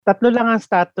Tatlo lang ang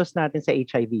status natin sa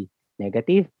HIV.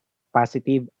 Negative,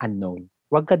 positive, unknown.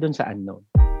 Huwag ka dun sa unknown.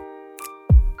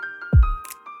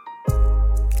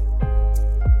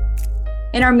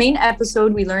 In our main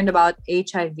episode, we learned about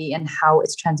HIV and how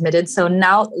it's transmitted. So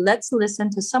now let's listen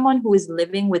to someone who is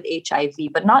living with HIV.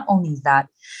 But not only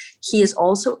that, he is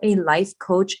also a life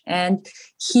coach and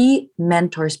he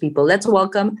mentors people. Let's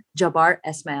welcome Jabar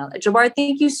Esmael. Jabar,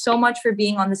 thank you so much for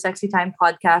being on the Sexy Time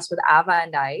podcast with Ava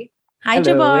and I. Hi,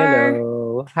 Hello, Jabar.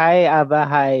 hello. Hi, Ava.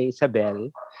 Hi, Isabel.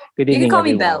 Good You can evening, call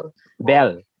me everyone. Belle.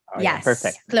 Belle. Oh, yeah, Yes,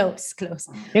 perfect. close.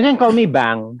 You can call me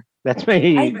Bang. That's my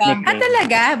Hi, Bang. Ah, nickname.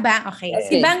 talaga? Bang, okay. Yes,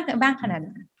 Si eh. Bang ka na.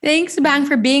 Thanks, Bang,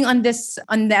 for being on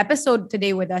the episode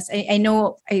today with us. I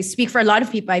know I speak for a lot of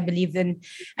people, I believe, and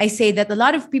I say that a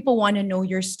lot of people want to know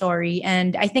your story,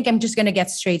 and I think I'm just going to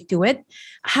get straight to it.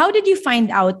 How did you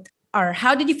find out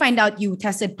you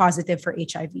tested positive for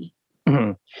HIV?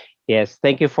 Yes,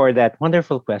 thank you for that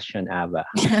wonderful question, Ava.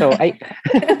 So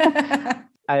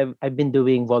I've been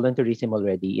doing volunteerism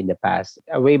already in the past,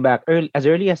 way back as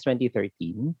early as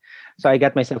 2013. So I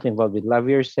got myself involved with Love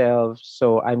Yourself.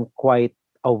 So I'm quite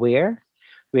aware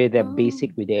with the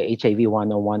with the HIV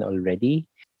 101 already.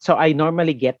 So I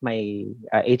normally get my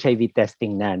HIV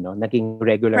testing na, no? Naging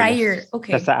regular na Prior,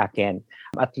 okay. sa akin.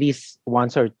 At least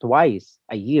once or twice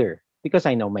a year because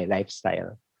I know my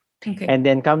lifestyle. Okay. And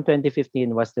then come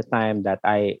 2015 was the time that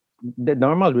the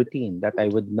normal routine that I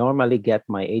would normally get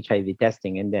my HIV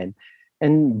testing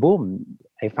and boom,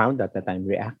 I found out that I'm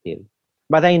reactive.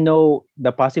 But I know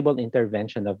the possible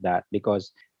intervention of that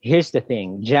because here's the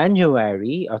thing.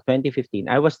 January of 2015,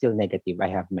 I was still negative. I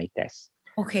have my test.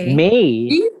 Okay.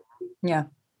 May, Yeah.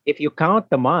 if you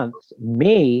count the months,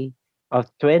 May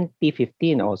of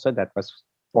 2015 also, that was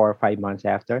 4 or 5 months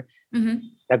after,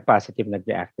 nag-positive,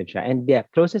 nag-reactive siya. And the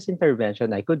closest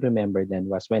intervention I could remember then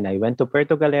was when I went to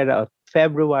Puerto Galera of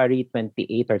February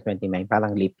 28 or 29,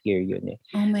 parang leap year yun eh.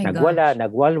 Oh my Nagwala, gosh.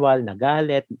 nagwalwal,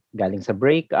 nagalit, galing sa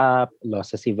breakup,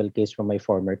 lost a civil case from my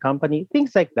former company,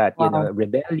 things like that, Wow.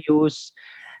 rebellious,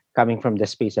 coming from the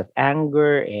space of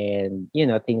anger and,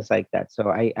 things like that.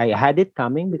 So I had it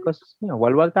coming because,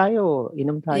 walwal tayo,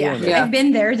 inom tayo. Yeah, no? Yeah. I've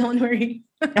been there. Don't worry.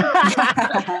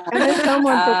 And then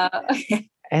someone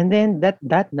And then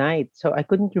that night, so I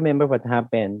couldn't remember what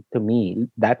happened to me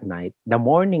that night. The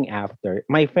morning after,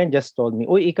 my friend just told me,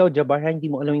 "Uy, ikaw, Jabar, hindi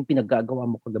mo alam yung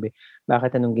pinaggagawa mo kagabi.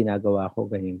 Bakit anong ginagawa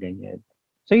ko? Ganyan.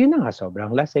 So yun na nga,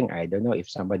 sobrang lasing. I don't know if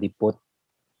somebody put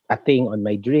a thing on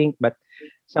my drink, but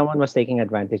someone was taking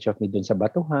advantage of me dun sa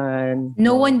batuhan.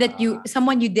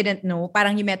 Someone you didn't know,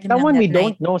 parang you met him Someone lang we that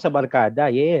night. don't know sa barkada,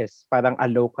 yes. Parang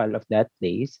a local of that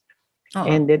place. Oo.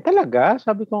 And then talaga,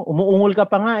 sabi ko, umuungol ka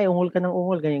pa nga eh, ungol ka ng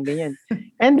ungol, ganyan.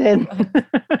 And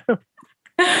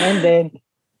then,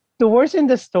 to worsen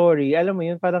the story, alam mo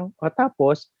yun, parang,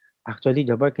 tapos, actually,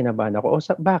 Jabar, kinabahan ako.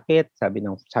 Bakit? Sabi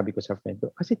ko sa friend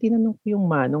ko, kasi tinanong ko yung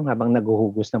Manong habang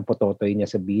naghuhugos ng pototoy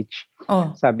niya sa beach.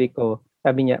 Oh. Sabi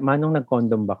niya, Manong,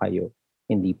 nag-condom ba kayo?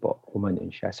 Hindi po,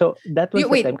 kumanon siya. So, that was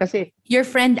the time. Kasi, your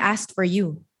friend asked for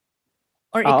you?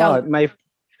 Or oo, ikaw?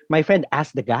 my friend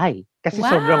asked the guy. Kasi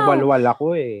Wow. sobrang walwal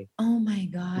ako eh. Oh my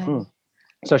God.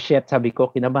 So shit, sabi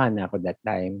ko, kinabahan na ako that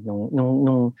time.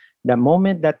 Nung the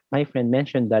moment that my friend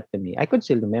mentioned that to me, I could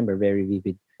still remember very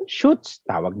vivid. Shoots,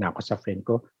 tawag na ako sa friend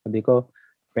ko. Sabi ko,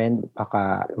 friend,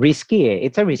 baka risky eh.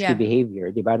 It's a risky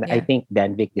behavior, di ba? Yeah. I think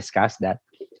Dan Vic discussed that.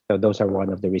 So those are one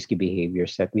of the risky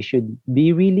behaviors that we should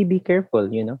really be careful,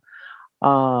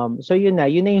 So yun na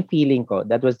yung feeling ko.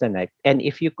 That was the night. And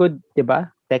if you could, di ba?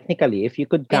 Technically, if you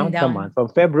could count the month from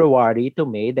February to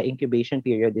May, the incubation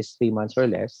period is 3 months or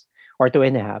less, or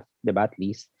 2.5, diba, at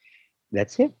least.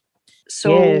 That's it.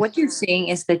 So what you're saying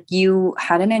is that you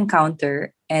had an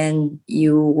encounter and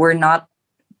you're not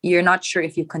sure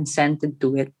if you consented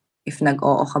to it, if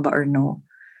nag-oo ka ba or no.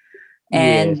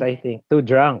 And yes, I think. Too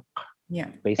drunk.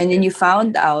 Yeah. Basically. And then you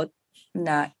found out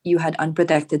na you had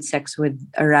unprotected sex with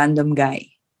a random guy.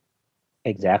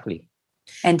 Exactly.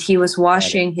 And he was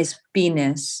washing his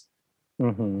penis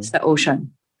sa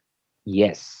ocean.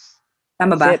 Yes.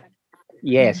 Tama ba?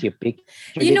 Yes, you picked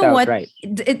You know it out, what? right.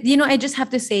 I just have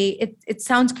to say, it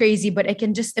sounds crazy, but I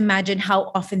can just imagine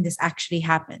how often this actually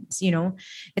happens.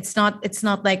 It's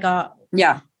not like a...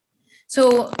 Yeah.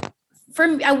 So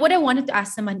what I wanted to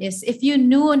ask someone is, if you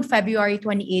knew on February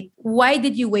 28, why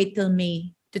did you wait till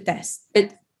May to test?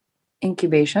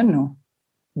 Incubation, no?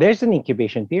 There's an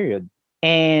incubation period.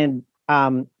 And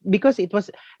because it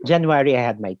was January, I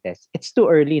had my test. It's too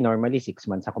early. Normally, 6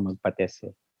 months ako magpa-test.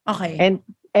 Eh. Okay. And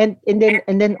And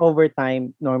then over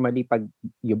time, normally pag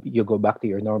you go back to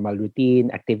your normal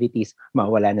routine, activities,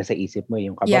 mawala na sa isip mo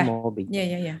yung kaba Yeah. mo,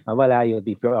 Yeah. mawala, you'll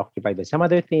be preoccupied with some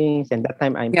other things. And that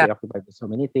time I'm Yeah. preoccupied with so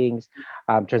many things,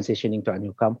 transitioning to a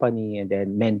new company and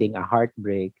then mending a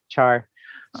heartbreak, char.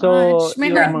 So,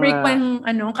 May yung heartbreak pa mga,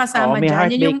 yung kasama may dyan.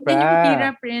 heartbreak Yan yung pa.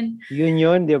 hirap rin.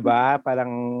 Yun, di ba?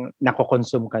 Parang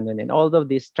nakokonsume ka nun. And all of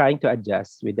this, trying to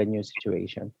adjust with the new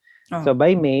situation. Oh. So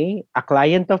by May, a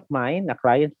client friend of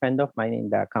mine in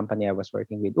the company I was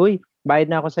working with, uy, bayad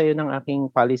na ako sa'yo ng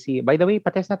aking policy. By the way,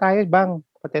 patest na tayo, bang.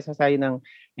 Patest na tayo ng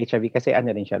HIV kasi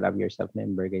ano rin siya, love yourself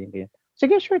member, ganyan.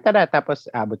 Sige, sure, tara. Tapos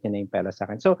abot niya na yung pera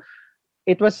sa akin. So,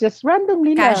 it was just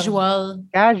randomly Casual.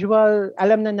 Casual.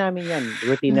 Alam na namin yan.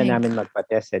 Routine na My namin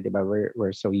magpa-test. Di ba?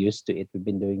 We're so used to it. We've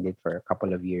been doing it for a couple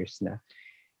of years na.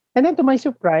 And then to my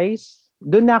surprise,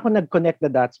 doon na ako nag-connect the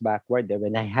dots backward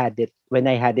when I had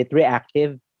it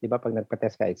reactive. Di ba? Pag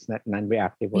nagpa-test ka, it's not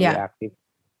non-reactive or reactive.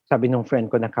 Sabi nung friend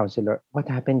ko na counselor, what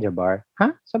happened, Jabar?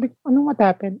 Ha? Sabi ko, anong what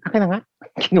happened? Akin na nga.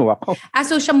 Kinuha ko.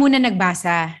 So siya muna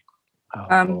nagbasa.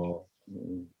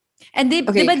 And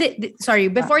sorry,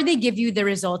 before they give you the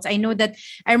results, I know that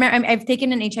I remember I've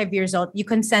taken an HIV result. You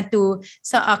consent to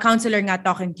a counselor nga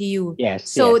talking to you. Yes.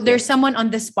 So there's someone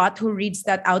on the spot who reads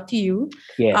that out to you.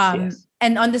 Yes.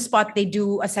 And on the spot, they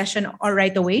do a session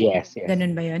right away? Yes.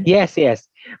 Ganun ba yun? Yes.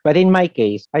 But in my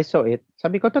case, I saw it.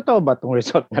 Sabi ko, totoo ba itong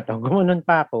result na to? Gumunon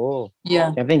pa ako.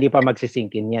 Yeah. Siyempre, hindi pa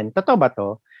magsisinkin yan. Totoo ba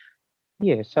to?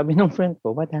 Yes. Sabi ng friend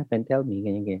ko, what happened? Tell me.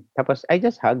 Ganyan. Tapos, I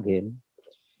just hugged him.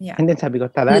 Yeah. And then sabi ko,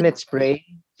 tara, let's pray.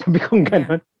 Sabi ko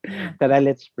gano'n. Tara,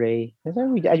 let's pray. And so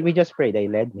we just prayed. I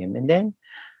led him. And then,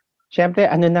 syempre,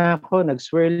 na ako,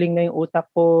 nag-swirling na yung utak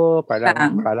ko.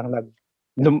 Parang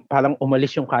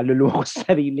umalis yung kaluluwa ko sa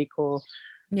sarili ko.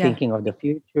 Yeah. Thinking of the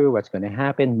future, what's gonna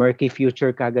happen. Murky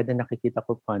future, kagad na nakikita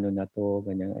ko paano na to.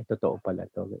 Ganyan, ay, totoo pala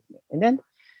to. And then,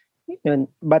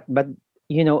 but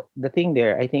the thing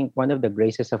there, I think one of the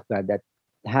graces of God that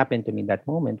happened to me in that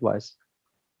moment was,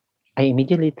 I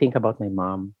immediately think about my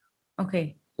mom.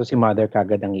 Okay. So si mother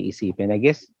kagad ang iisipin. I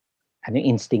guess,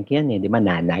 instinct yan di ba,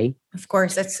 nanay? Of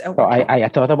course, that's... So I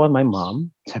thought about my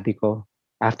mom. Sabi ko,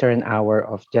 after an hour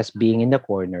of just being in the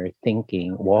corner,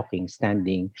 thinking, walking,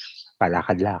 standing,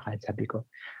 palakad-lakad, sabi ko,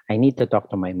 I need to talk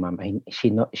to my mom.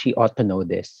 She ought to know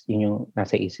this. Yun yung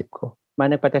nasa isip ko.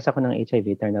 Nagpa-test ako ng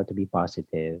HIV, turned out to be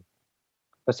positive.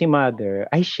 So si mother,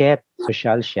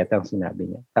 social shit ang sinabi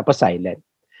niya. Tapos silent.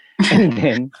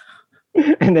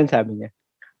 And then sabi niya,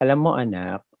 alam mo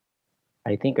anak,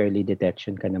 I think early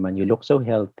detection ka naman. You look so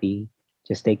healthy.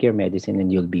 Just take your medicine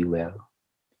and you'll be well.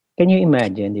 Can you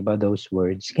imagine, di ba, those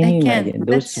words? Can you imagine?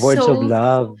 Those words of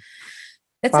love.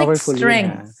 That's powerful, like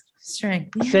strength.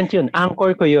 Strength. Strength yun.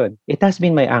 Anchor ko yun. It has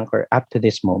been my anchor up to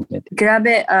this moment.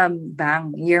 Grabe,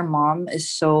 Bang, your mom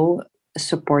is so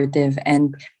supportive.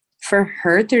 And for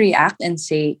her to react and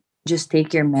say, just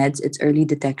take your meds, it's early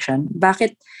detection.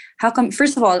 Bakit? How come?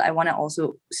 First of all, I want to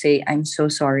also say I'm so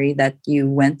sorry that you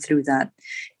went through that.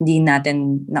 Hindi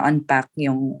natin na-unpack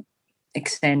yung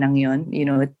eksenang yun.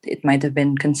 It might have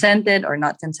been consented or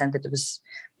not consented. It was,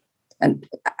 and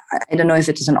I don't know if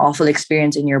it was an awful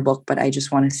experience in your book, but I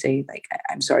just want to say,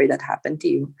 I'm sorry that happened to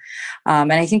you.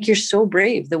 And I think you're so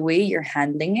brave the way you're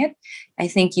handling it. I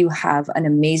think you have an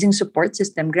amazing support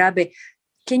system. Grabe.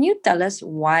 Can you tell us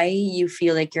why you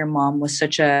feel like your mom was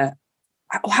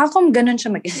how come ganun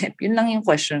siya mag-isip? Yun lang yung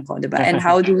question ko, diba? And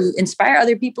how do we inspire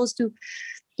other people to,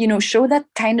 show that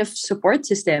kind of support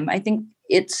system? I think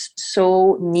it's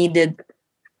so needed,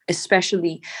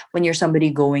 especially when you're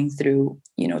somebody going through,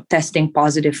 testing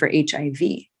positive for HIV.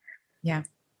 Yeah.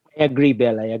 I agree,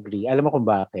 Belle. I agree. Alam mo kung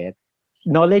bakit?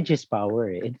 Knowledge is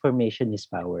power. Information is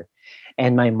power.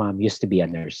 And my mom used to be a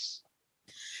nurse.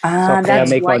 So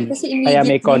that's why. Kaya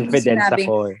may confidence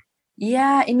ako.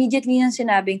 Yeah, immediately yung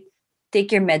sinabing,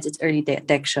 take your meds, it's early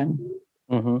detection.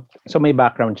 Mm-hmm. So may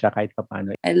background siya kahit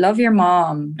paano. I love your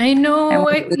mom. I know.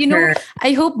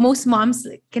 I hope most moms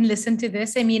can listen to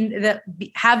this. I mean,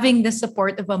 having the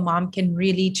support of a mom can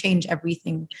really change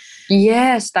everything.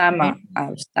 Yes, tama.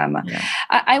 Tama. Yeah.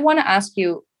 I want to ask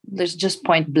you, there's just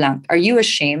point blank. Are you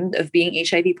ashamed of being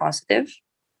HIV positive?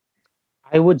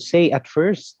 I would say at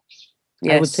first.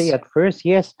 Yes. I would say at first,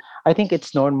 yes. I think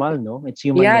it's normal, no? It's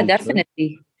human nature.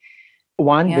 Definitely.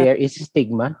 One, there is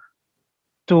stigma.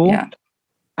 Two,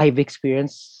 I've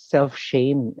experienced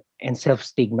self-shame and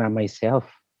self-stigma myself.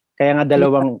 Kaya nga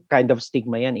dalawang kind of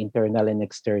stigma yan, internal and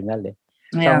external.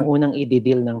 So ang unang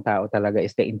i-deal ng tao talaga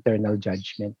is the internal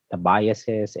judgment, the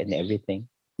biases and everything.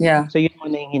 Yeah. So yun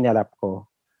muna yung hinarap ko.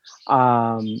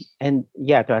 And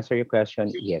to answer your question,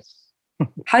 yes.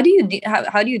 How do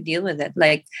you deal with it?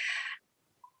 Like,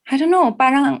 I don't know,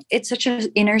 parang it's such an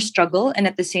inner struggle, and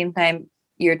at the same time,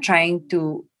 you're trying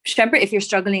to. Syempre, if you're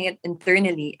struggling it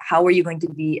internally, how are you going to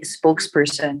be a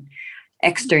spokesperson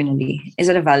externally? Is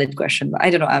that a valid question? I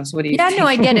don't know, Abs. What do you Yeah, no,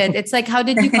 think? I get it. It's like, how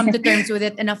did you come to terms with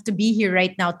it enough to be here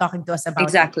right now talking to us about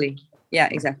Exactly. Yeah,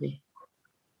 exactly.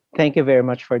 Thank you very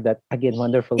much for that. Again,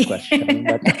 wonderful question.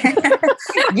 But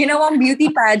Ginawang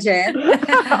beauty pageant.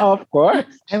 of course,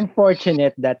 I'm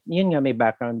fortunate that yun nga may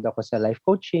background ako sa life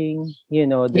coaching.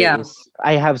 Yeah.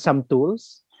 I have some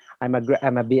tools. I'm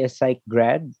a BS Psych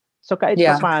grad. So kahit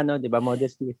pa Yeah. paano, 'di ba,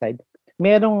 modesty aside,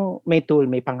 may tool,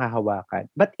 may panghahawakan.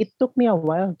 But it took me a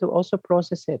while to also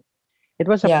process it. It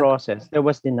was a Yeah. process. There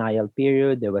was denial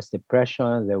period, there was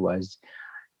depression, there was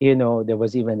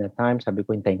even a time, sabi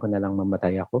ko, hintayin ko na lang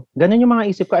mamatay ako. Ganun yung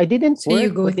mga isip ko. I didn't So you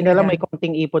work. go Buti through na lang that. may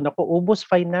konting ipon ako. Ubos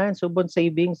finance, ubos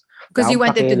savings. Because you Wala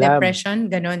went akong into pakialam. depression,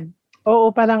 ganon. Oo,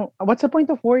 parang, what's the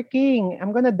point of working? I'm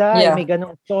gonna die. Yeah. May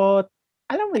ganong thought.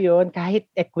 Alam mo yun, kahit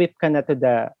equipped ka na to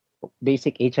the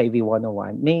basic HIV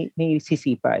 101, may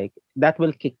sisipa eh. That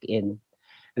will kick in.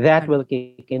 That will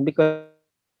kick in because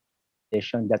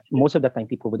that most of the time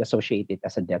people would associate it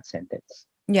as a death sentence.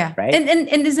 Yeah. Right? And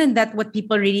isn't that what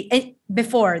people really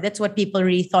before, that's what people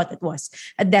really thought it was,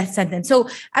 a death sentence. So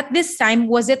at this time,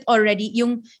 was it already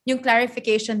yung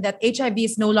clarification that HIV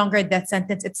is no longer a death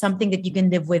sentence, it's something that you can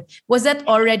live with? Was that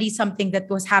already something that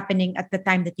was happening at the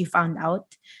time that you found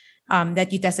out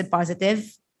that you tested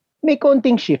positive? May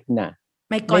konting shift na.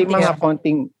 May May konting mga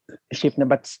konting shift na,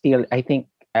 but still, I think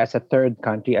as a third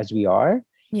country as we are,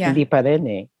 hindi pa rin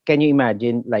eh. Can you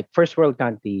imagine, like first world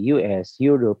country, US,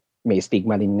 Europe, may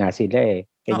stigma rin nga sila eh.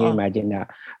 Can you imagine na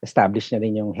established na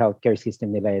rin yung healthcare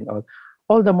system nila and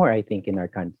all the more I think in our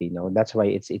country, no? That's why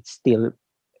it's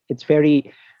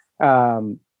very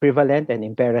prevalent and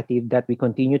imperative that we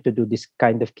continue to do this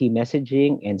kind of key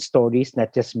messaging and stories,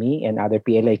 not just me and other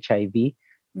PLHIV,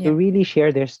 to really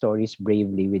share their stories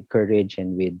bravely with courage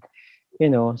and with,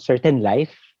 certain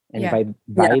life and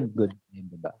vibe good.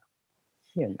 Diba?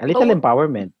 Yun, a little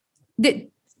empowerment.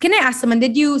 Can I ask someone,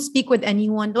 did you speak with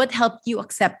anyone? What helped you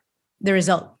accept the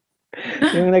result?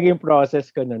 Yung naging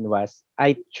process ko nun was,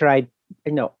 I tried,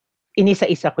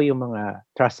 inisa-isa ko yung mga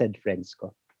trusted friends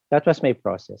ko. That was my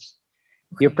process.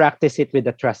 Okay. You practice it with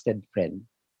a trusted friend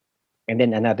and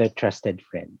then another trusted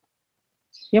friend.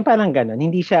 Yung parang ganun,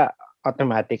 hindi siya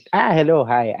automatic. Hello,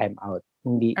 hi, I'm out.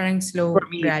 Hindi. Parang slow,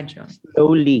 gradual.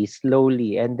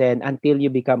 Slowly. And then until you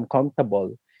become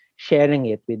comfortable sharing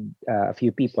it with a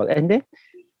few people. And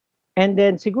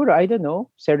then siguro, I don't know,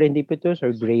 serendipitous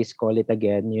or grace, call it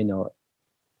again,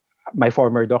 my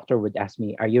former doctor would ask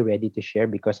me, are you ready to share?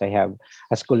 Because I have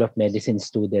a School of Medicine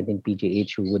student in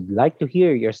PGH who would like to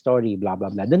hear your story, blah, blah,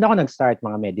 blah. Doon ako nag-start,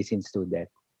 mga medicine student.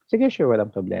 Sige, sure, walang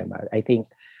problema. I think,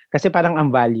 kasi parang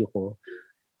ang value ko,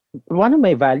 one of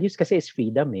my values kasi is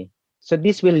freedom eh. So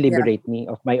this will liberate me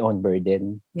of my own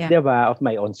burden, diba? Of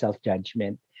my own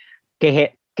self-judgment.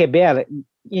 Keber,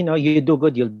 you do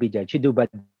good, you'll be judged. You do bad,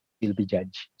 you'll be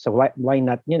judged. So why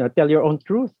not, tell your own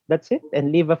truth. That's it.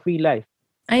 And live a free life.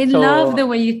 I love the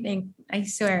way you think. I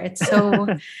swear. It's so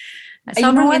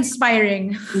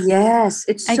inspiring. Yes.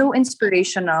 It's so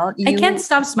inspirational. I can't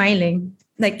stop smiling.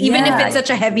 Like, even if it's such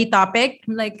a heavy topic,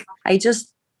 like, I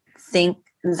just think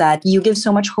that you give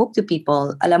so much hope to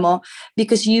people. Alam mo,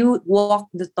 because you walk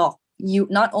the talk. You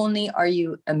not only are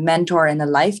you a mentor and a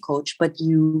life coach, but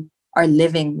you are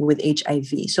living with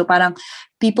HIV. So parang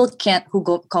people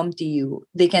come to you,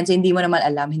 they can say, hindi mo naman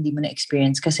alam, hindi mo na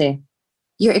experience kasi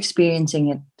you're experiencing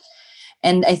it.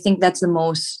 And I think that's the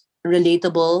most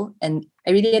relatable. And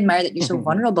I really admire that you're so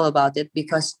vulnerable about it,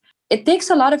 because it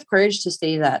takes a lot of courage to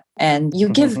say that. And you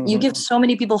give so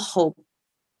many people hope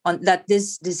on that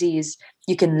this disease,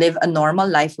 you can live a normal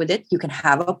life with it. You can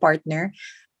have a partner.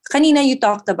 Kanina you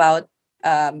talked about,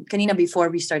 kanina before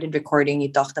we started recording,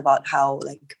 you talked about how,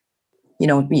 like,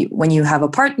 when you have a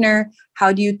partner,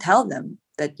 how do you tell them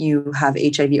that you have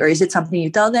HIV? Or is it something you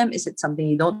tell them? Is it something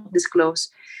you don't disclose?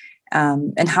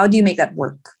 And how do you make that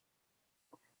work?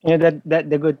 That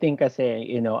the good thing kasi,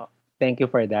 thank you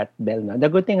for that, Bel. No? The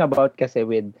good thing about kasi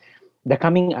with the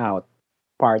coming out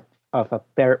part of a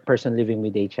person living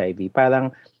with HIV,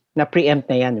 parang na-preempt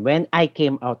na yan when I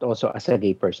came out also as a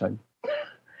gay person.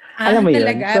 Alam mo yun?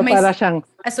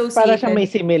 So para siyang may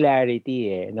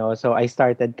similarity eh. No? So I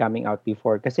started coming out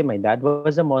before kasi my dad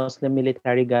was a Muslim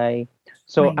military guy.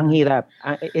 So ang hirap.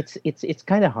 It's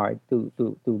kind of hard to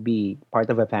be part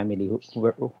of a family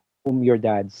whom your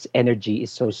dad's energy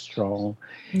is so strong.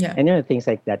 Yeah. And things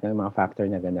like that, mga factor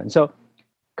na ganun. So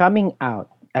coming out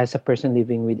as a person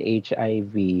living with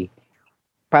HIV,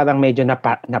 parang medyo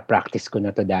na-practice ko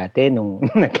na to dati nung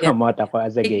nagkamot ako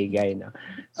as a gay guy. No?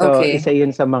 So, Okay. isa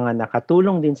yun sa mga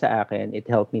nakatulong din sa akin. It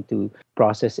helped me to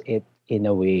process it in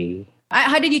a way.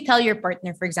 How did you tell your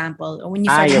partner, for example, when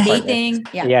you started Your dating?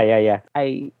 partner. Yeah.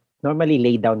 I normally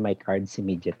lay down my cards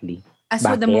immediately.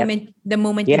 So the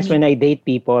moment Yes, you when I date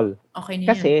people. okay na yun.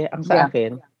 Kasi, ang sa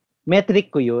akin,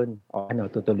 metric ko yun.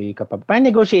 Tutuloy ka pa. Parang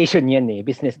negotiation yan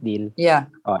business deal.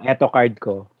 Yeah. Eto card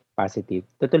ko, positive.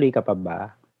 Tutuloy ka pa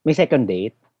ba? May second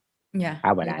date? Yeah.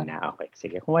 Wala na. Okay,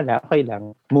 sige. Kung wala, okay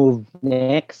lang. Move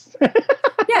next.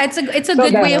 Yeah, it's a So,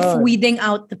 good way of ganon. weeding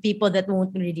out the people that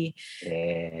won't really.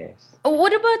 Yes.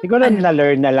 What about Siguro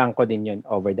na-learn na lang ko din yun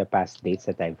over the past dates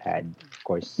that I've had. Of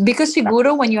course. Because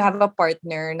siguro when you have a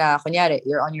partner na, kunyari,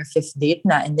 you're on your 5th date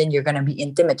na and then you're gonna be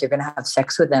intimate, you're gonna have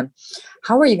sex with them,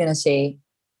 how are you gonna say,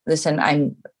 listen,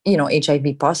 I'm,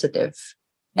 HIV positive?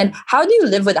 And how do you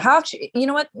live with, you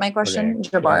know what, my question,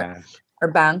 Jabar or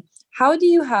Bang, how do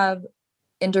you have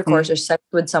intercourse or sex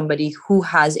with somebody who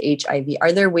has HIV?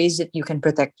 Are there ways that you can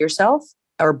protect yourself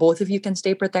or both of you can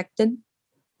stay protected?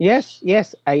 Yes.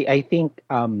 I think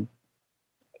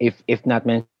if not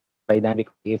mentioned by Dan,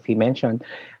 if he mentioned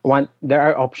there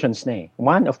are options na.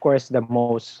 One, of course, the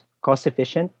most cost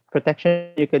efficient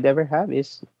protection you could ever have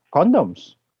is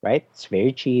condoms, right? It's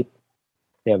very cheap.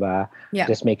 Diba? Yeah.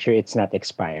 Just make sure it's not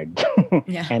expired.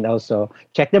 Yeah. And also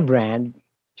check the brand,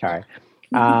 Char.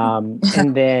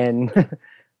 And then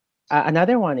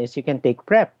another one is you can take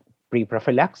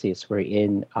pre-prophylaxis,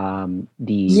 wherein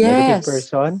the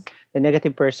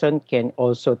negative person can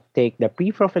also take the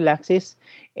pre-prophylaxis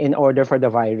in order for the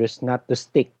virus not to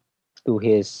stick to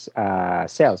his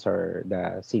cells or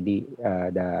the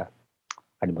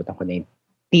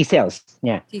T cells.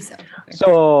 Yeah. T cells. Okay.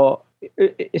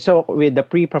 So with the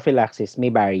pre-prophylaxis, may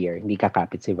barrier, hindi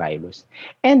kakapit si virus.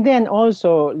 And then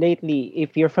also, lately,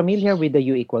 if you're familiar with the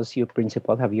U equals U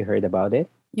principle, have you heard about it?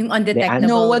 Yung undetectable.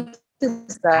 No, what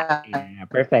is that? Yeah,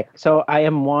 perfect. So I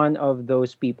am one of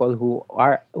those people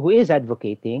who is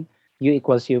advocating U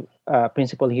equals U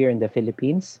principle here in the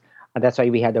Philippines. And that's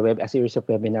why we had a series of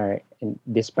webinar in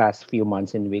this past few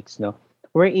months and weeks,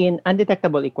 wherein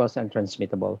undetectable equals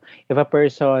untransmittable. If a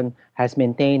person has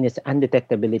maintained his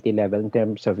undetectability level in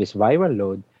terms of his viral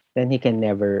load, then he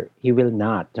will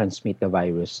not transmit the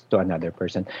virus to another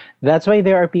person. That's why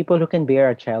there are people who can bear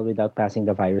a child without passing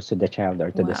the virus to the child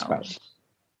or to the spouse.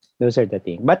 Those are the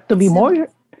things. But to be more,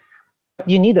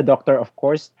 you need a doctor, of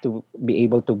course, to be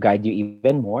able to guide you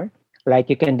even more. Like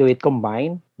you can do it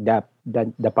combined. The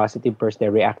positive person, the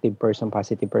reactive person,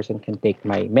 positive person can take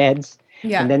my meds.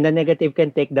 Yeah. And then the negative can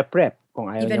take the PrEP. Kung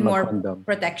ayaw even niya more mag-condom.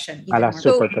 protection.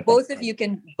 So both of you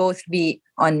can both be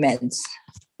on meds.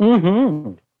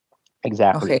 Mm-hmm.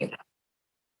 Exactly. Okay.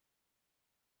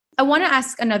 I want to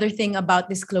ask another thing about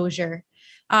disclosure.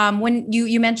 When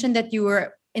you mentioned that you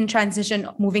were in transition,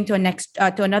 moving to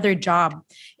to another job,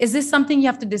 is this something you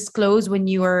have to disclose when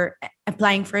you are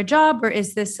applying for a job, or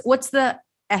what's the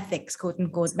ethics, quote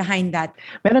unquote, behind that?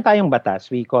 Meron tayong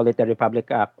batas. We call it the Republic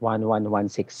Act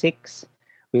 11166,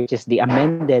 which is the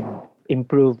amended,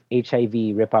 improved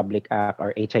HIV Republic Act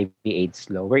or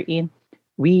HIV/AIDS law, wherein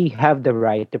we have the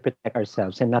right to protect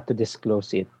ourselves and not to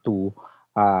disclose it to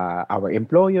our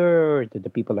employer, to the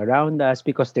people around us,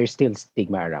 because there's still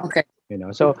stigma around. Okay.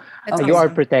 So That's you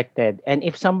are awesome. protected. And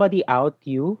if somebody out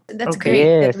you, that's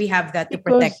great that we have that to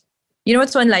protect. You know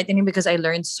what's so enlightening, because I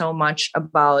learned so much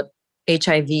about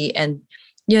HIV, and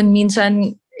yun,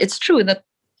 minsan it's true that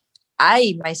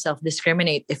I myself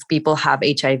discriminate if people have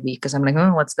HIV, because I'm like,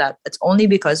 what's that? It's only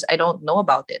because I don't know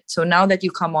about it. So now that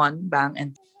you come on, Bang,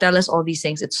 and tell us all these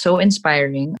things, it's so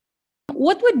inspiring.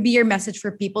 What would be your message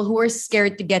for people who are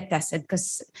scared to get tested?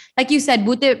 Because like you said,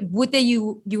 Bute,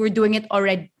 you were doing it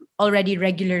already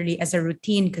regularly as a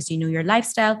routine because you know your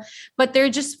lifestyle. But there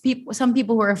are just some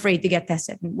people who are afraid to get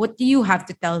tested. What do you have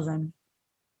to tell them?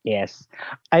 Yes.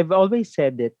 I've always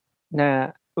said it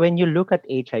na when you look at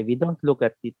HIV, don't look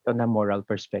at it on a moral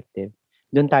perspective.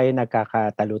 Doon tayo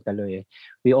nagkakatalo-talo eh.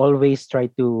 We always try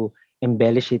to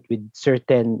embellish it with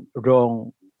certain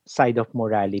wrong side of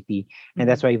morality. And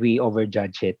that's why we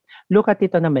overjudge it. Look at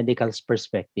it on a medical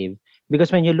perspective.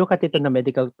 Because when you look at it on a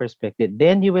medical perspective,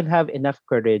 then you will have enough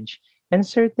courage and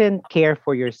certain care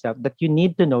for yourself that you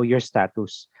need to know your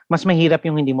status. Mas mahirap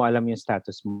yung hindi mo alam yung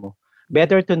status mo.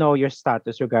 Better to know your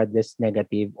status regardless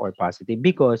negative or positive,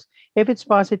 because if it's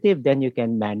positive, then you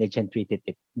can manage and treat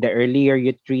it. The earlier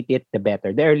you treat it, the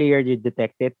better. The earlier you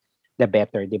detect it, the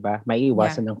better, di ba?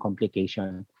 Maiiwasan ng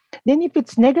complication. Then if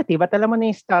it's negative at alam mo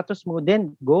na yung status mo,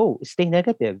 then go, stay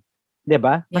negative. Di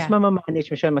ba? Mas mamamanage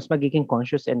mo siya, mas magiging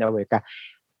conscious and aware ka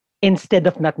instead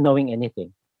of not knowing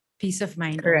anything. Peace of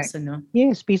mind Correct. also, no?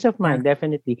 Yes, peace of mind,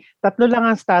 definitely. Tatlo lang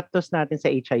ang status natin sa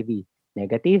HIV.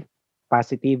 Negative,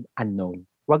 positive, unknown.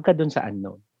 Huwag ka dun sa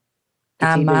unknown. It's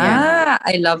either yan. Tama.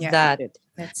 I love that.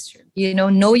 That's true. You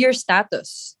know your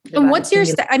status. And Diba? what's your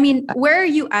I mean, where are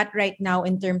you at right now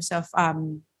in terms of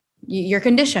your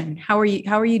condition? How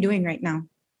are you doing right now?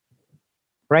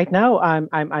 Right now, I'm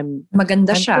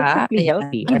Maganda I'm siya. perfectly Ayan.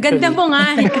 healthy. Ang ganda Actually, mo nga.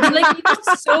 Like,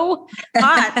 you're so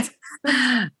hot.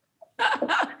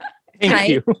 thank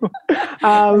you.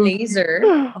 Laser.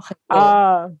 Okay.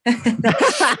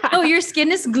 Oh, your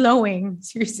skin is glowing.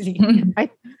 Seriously.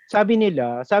 sabi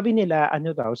nila,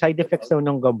 ano daw, side effects daw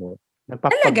ng gamot. Talaga?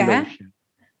 Nagpapaglow siya.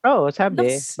 Oo, sabi.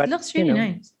 Looks really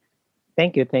nice.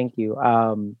 Thank you.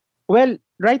 Well,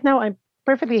 right now I'm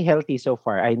perfectly healthy so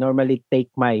far. I normally take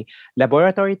my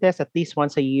laboratory test at least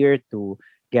once a year to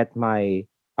get my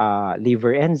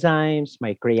liver enzymes,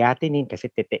 my creatinine,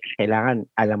 kasi kailangan,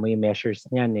 alam mo yung measures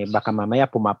niyan eh. Baka mamaya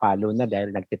pumapalo na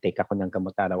dahil nagtitake ako ng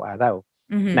gamot araw-araw.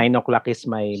 9 o'clock is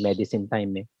my medicine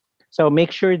time eh. So make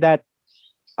sure that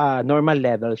normal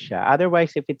level siya.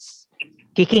 Otherwise, if it's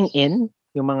kicking in,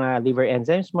 yung mga liver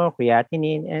enzymes mo,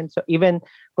 creatinine, and so even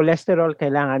cholesterol,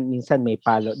 kailangan minsan may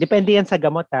palo. Depende yan sa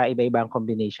gamot ha, iba-iba ang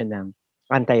combination ng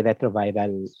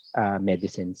antiretroviral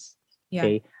medicines.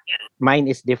 Okay?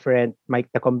 Mine is different.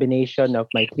 The combination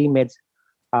of my 3 meds,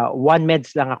 1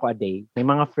 meds lang ako a day. May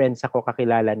mga friends ako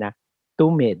kakilala na 2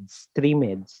 meds, 3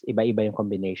 meds, iba-iba yung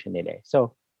combination nila.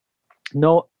 So,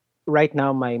 no, right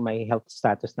now, my health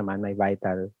status naman, my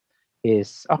vital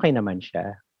is okay naman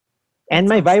siya. And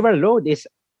my viral load is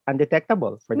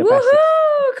undetectable for the past 6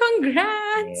 months.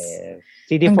 Congrats! Yes.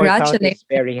 CD4 count is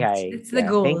very high. It's the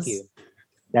goals. Thank you.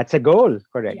 That's a goal.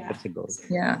 Correct. Yeah. That's a goal.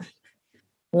 Yeah.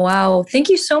 Wow. Thank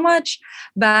you so much,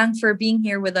 Bang, for being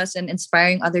here with us and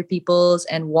inspiring other people's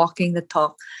and walking the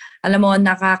talk. Alam mo,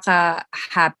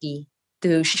 nakaka-happy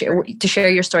to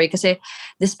share your story kasi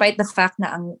despite the fact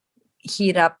na ang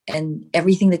hirap and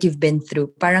everything that you've been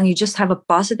through, parang you just have a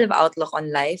positive outlook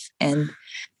on life, and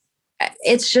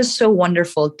it's just so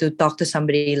wonderful to talk to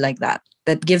somebody like that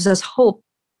gives us hope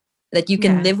that you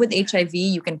can live with HIV,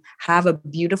 you can have a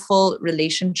beautiful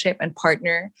relationship and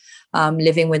partner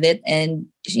living with it, and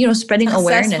spreading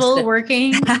awareness. Successful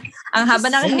working. Ang haba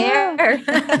ng hair.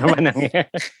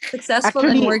 Successful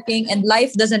and working, and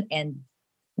life doesn't end,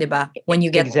 diba? When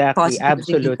you get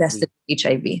positively tested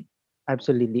HIV.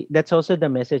 Absolutely. That's also the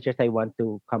message that I want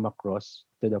to come across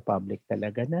to the public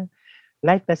talaga na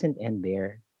life doesn't end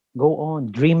there. Go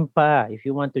on, dream pa. If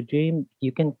you want to dream,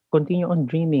 you can continue on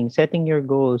dreaming, setting your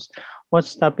goals.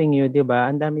 What's stopping you, diba?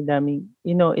 Ang dami-dami.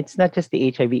 It's not just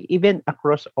the HIV, even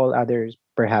across all others,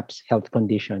 perhaps health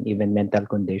condition, even mental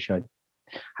condition.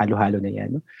 Halo-halo na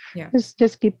yan. No? Yeah.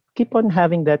 Just keep on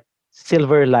having that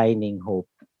silver lining hope,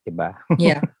 diba?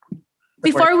 Yeah.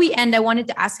 Before we end, I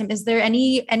wanted to ask him, is there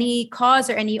any cause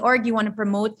or any org you want to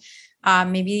promote?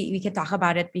 Maybe we could talk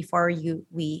about it before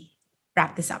we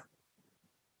wrap this up.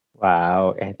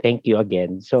 Wow, and thank you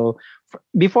again. So,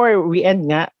 before we end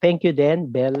nga, thank you then,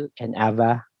 Belle and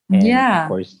Ava, and of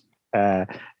course,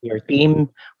 your team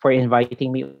for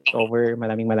inviting me over.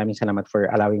 Maraming salamat for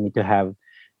allowing me to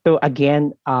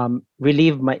again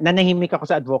relieve nanahimik ako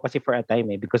sa advocacy for a time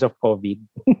because of COVID.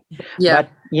 Yeah. But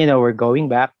we're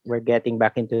going back. We're getting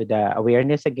back into the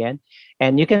awareness again.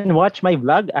 And you can watch my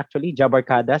vlog actually, Jabar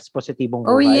Positibong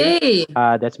Buhay. Oh yay!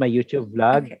 That's my YouTube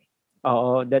vlog. Okay.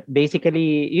 Oo, that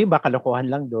basically, yung iba kalokohan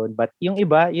lang doon. But yung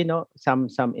iba,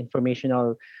 some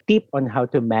informational tip on how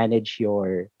to manage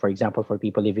for example, for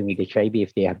people living with HIV, if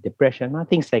they have depression,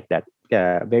 things like that.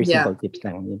 Very simple tips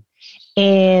lang yun.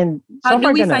 And how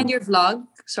do we find your vlog?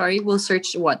 Sorry, we'll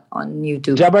search what on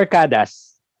YouTube? Jabar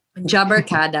Jabar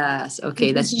Kadas.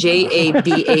 Okay, that's Jabar.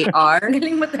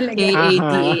 Galing mo talaga.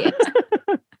 Kadas.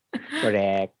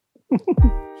 Correct.